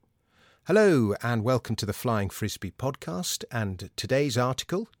Hello and welcome to the Flying Frisbee podcast, and today's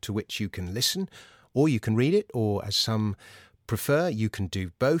article, to which you can listen or you can read it, or as some prefer, you can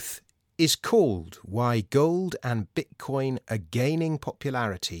do both, is called Why Gold and Bitcoin Are Gaining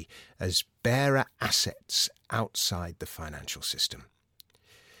Popularity as Bearer Assets Outside the Financial System.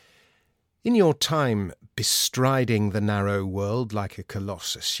 In your time bestriding the narrow world like a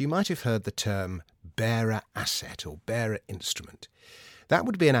colossus, you might have heard the term bearer asset or bearer instrument. That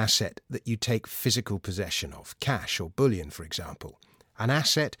would be an asset that you take physical possession of, cash or bullion, for example. An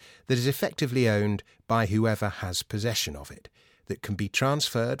asset that is effectively owned by whoever has possession of it, that can be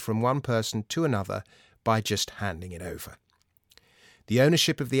transferred from one person to another by just handing it over. The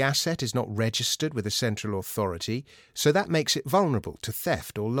ownership of the asset is not registered with a central authority, so that makes it vulnerable to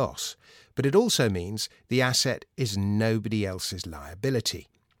theft or loss. But it also means the asset is nobody else's liability.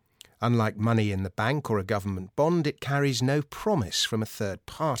 Unlike money in the bank or a government bond, it carries no promise from a third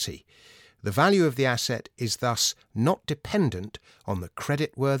party. The value of the asset is thus not dependent on the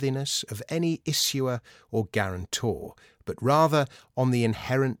creditworthiness of any issuer or guarantor, but rather on the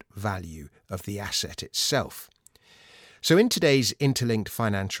inherent value of the asset itself. So in today's interlinked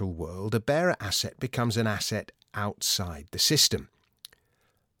financial world, a bearer asset becomes an asset outside the system.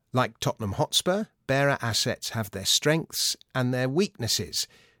 Like Tottenham Hotspur, bearer assets have their strengths and their weaknesses.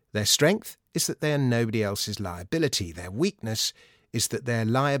 Their strength is that they are nobody else's liability. Their weakness is that their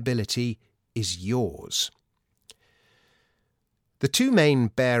liability is yours. The two main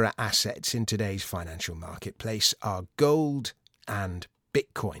bearer assets in today's financial marketplace are gold and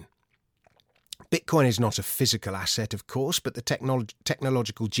Bitcoin. Bitcoin is not a physical asset, of course, but the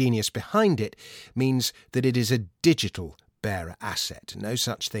technological genius behind it means that it is a digital bearer asset. No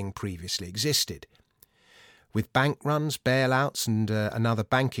such thing previously existed. With bank runs, bailouts and another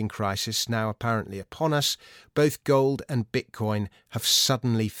banking crisis now apparently upon us, both gold and Bitcoin have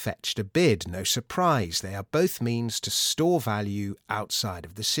suddenly fetched a bid. No surprise, they are both means to store value outside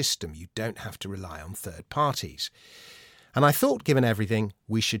of the system. You don't have to rely on third parties. And I thought, given everything,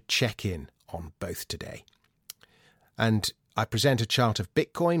 we should check in on both today. And I present a chart of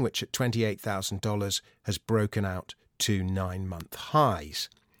Bitcoin, which at $28,000 has broken out to 9-month highs.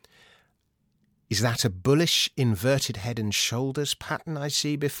 Is that a bullish inverted head and shoulders pattern I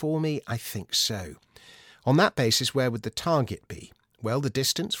see before me? I think so. On that basis, where would the target be? Well, the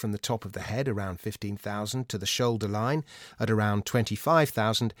distance from the top of the head, around 15,000, to the shoulder line at around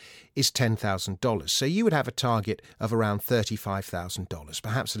 25,000 is $10,000. So you would have a target of around $35,000,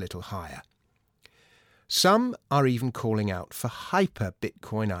 perhaps a little higher. Some are even calling out for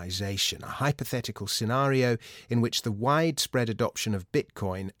hyper-Bitcoinization, a hypothetical scenario in which the widespread adoption of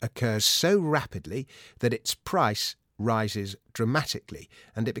Bitcoin occurs so rapidly that its price rises dramatically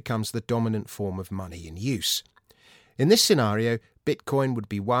and it becomes the dominant form of money in use. In this scenario, Bitcoin would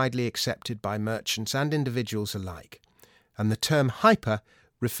be widely accepted by merchants and individuals alike, and the term hyper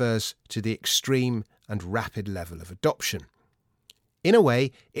refers to the extreme and rapid level of adoption. In a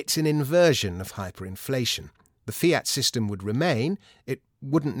way, it's an inversion of hyperinflation. The fiat system would remain, it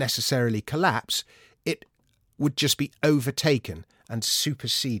wouldn't necessarily collapse, it would just be overtaken and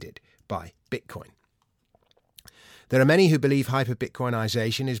superseded by Bitcoin. There are many who believe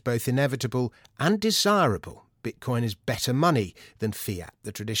hyper-Bitcoinization is both inevitable and desirable. Bitcoin is better money than fiat.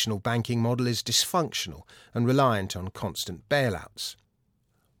 The traditional banking model is dysfunctional and reliant on constant bailouts.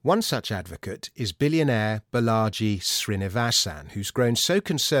 One such advocate is billionaire Balaji Srinivasan, who's grown so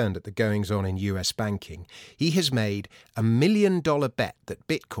concerned at the goings-on in US banking, he has made a $1 million bet that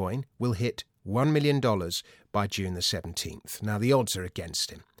Bitcoin will hit $1 million by June the 17th. Now, the odds are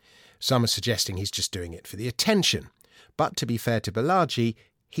against him. Some are suggesting he's just doing it for the attention. But to be fair to Balaji,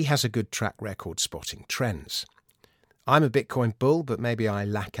 he has a good track record spotting trends. I'm a Bitcoin bull, but maybe I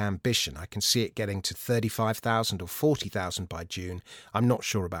lack ambition. I can see it getting to 35,000 or 40,000 by June. I'm not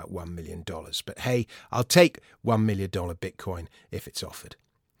sure about $1 million, but hey, I'll take $1 million Bitcoin if it's offered.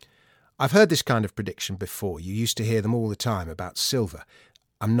 I've heard this kind of prediction before. You used to hear them all the time about silver.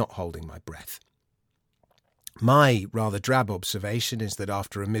 I'm not holding my breath. My rather drab observation is that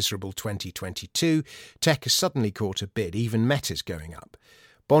after a miserable 2022, tech has suddenly caught a bid, even Meta's going up.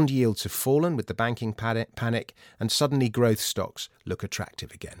 Bond yields have fallen with the banking panic, and suddenly growth stocks look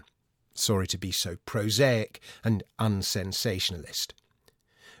attractive again. Sorry to be so prosaic and unsensationalist.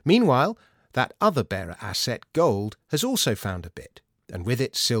 Meanwhile, that other bearer asset, gold, has also found a bid, and with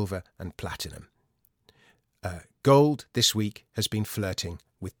it silver and platinum. Gold this week has been flirting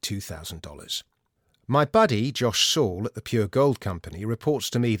with $2,000. My buddy, Josh Saul at the Pure Gold Company, reports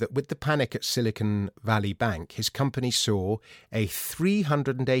to me that with the panic at Silicon Valley Bank, his company saw a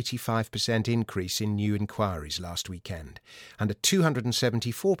 385% increase in new inquiries last weekend and a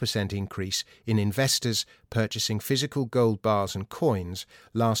 274% increase in investors purchasing physical gold bars and coins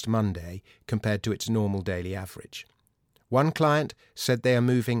last Monday compared to its normal daily average. One client said they are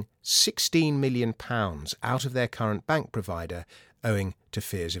moving £16 million out of their current bank provider owing to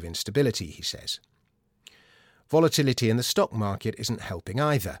fears of instability, he says. Volatility in the stock market isn't helping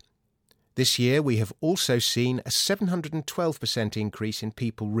either. This year we have also seen a 712% increase in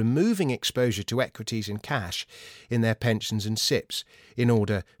people removing exposure to equities and cash in their pensions and SIPPs in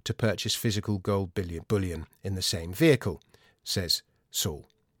order to purchase physical gold bullion in the same vehicle, says Saul.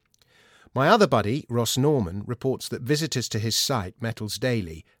 My other buddy, Ross Norman, reports that visitors to his site, Metals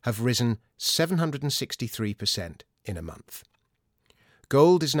Daily, have risen 763% in a month.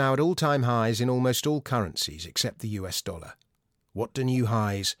 Gold is now at all-time highs in almost all currencies except the US dollar. What do new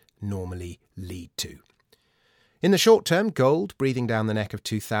highs normally lead to? In the short term, gold, breathing down the neck of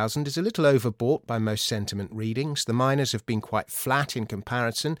 2000, is a little overbought by most sentiment readings. The miners have been quite flat in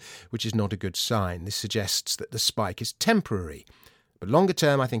comparison, which is not a good sign. This suggests that the spike is temporary. But longer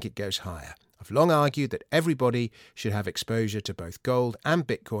term, I think it goes higher. I've long argued that everybody should have exposure to both gold and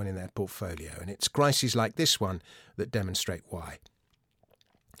Bitcoin in their portfolio, and it's crises like this one that demonstrate why.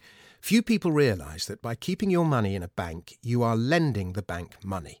 Few people realise that by keeping your money in a bank, you are lending the bank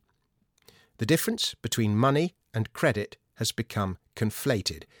money. The difference between money and credit has become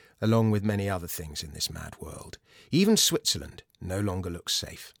conflated, along with many other things in this mad world. Even Switzerland no longer looks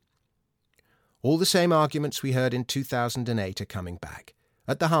safe. All the same arguments we heard in 2008 are coming back.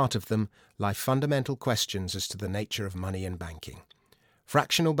 At the heart of them lie fundamental questions as to the nature of money and banking.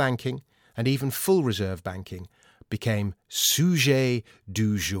 Fractional banking, and even full reserve banking, became sujet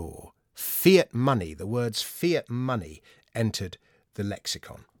du jour. Fiat money, the words fiat money, entered the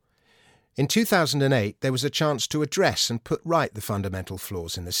lexicon. In 2008, there was a chance to address and put right the fundamental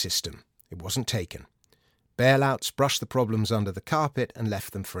flaws in the system. It wasn't taken. Bailouts brushed the problems under the carpet and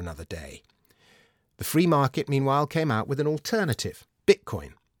left them for another day. The free market, meanwhile, came out with an alternative,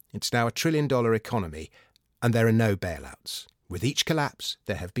 Bitcoin. It's now $1 trillion economy, and there are no bailouts. With each collapse,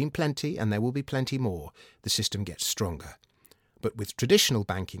 there have been plenty, and there will be plenty more. The system gets stronger. But with traditional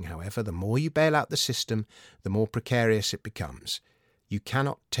banking, however, the more you bail out the system, the more precarious it becomes. You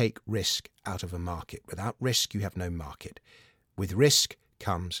cannot take risk out of a market. Without risk, you have no market. With risk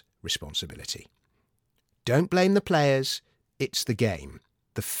comes responsibility. Don't blame the players. It's the game,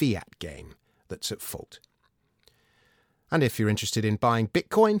 the fiat game, that's at fault. And if you're interested in buying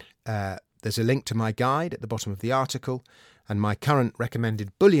Bitcoin, there's a link to my guide at the bottom of the article. And my current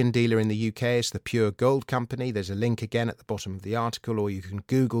recommended bullion dealer in the UK is the Pure Gold Company. There's a link again at the bottom of the article, or you can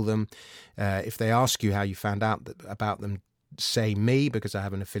Google them. If they ask you how you found out about them, say me, because I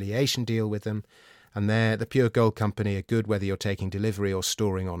have an affiliation deal with them. And the Pure Gold Company are good whether you're taking delivery or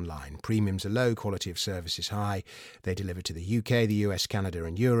storing online. Premiums are low, quality of service is high. They deliver to the UK, the US, Canada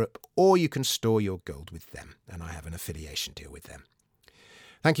and Europe, or you can store your gold with them. And I have an affiliation deal with them.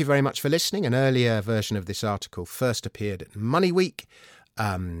 Thank you very much for listening. An earlier version of this article first appeared at Money Week.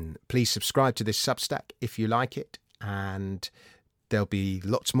 Please subscribe to this Substack if you like it. And there'll be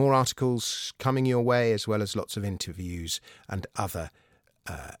lots more articles coming your way, as well as lots of interviews and other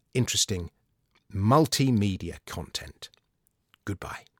interesting multimedia content. Goodbye.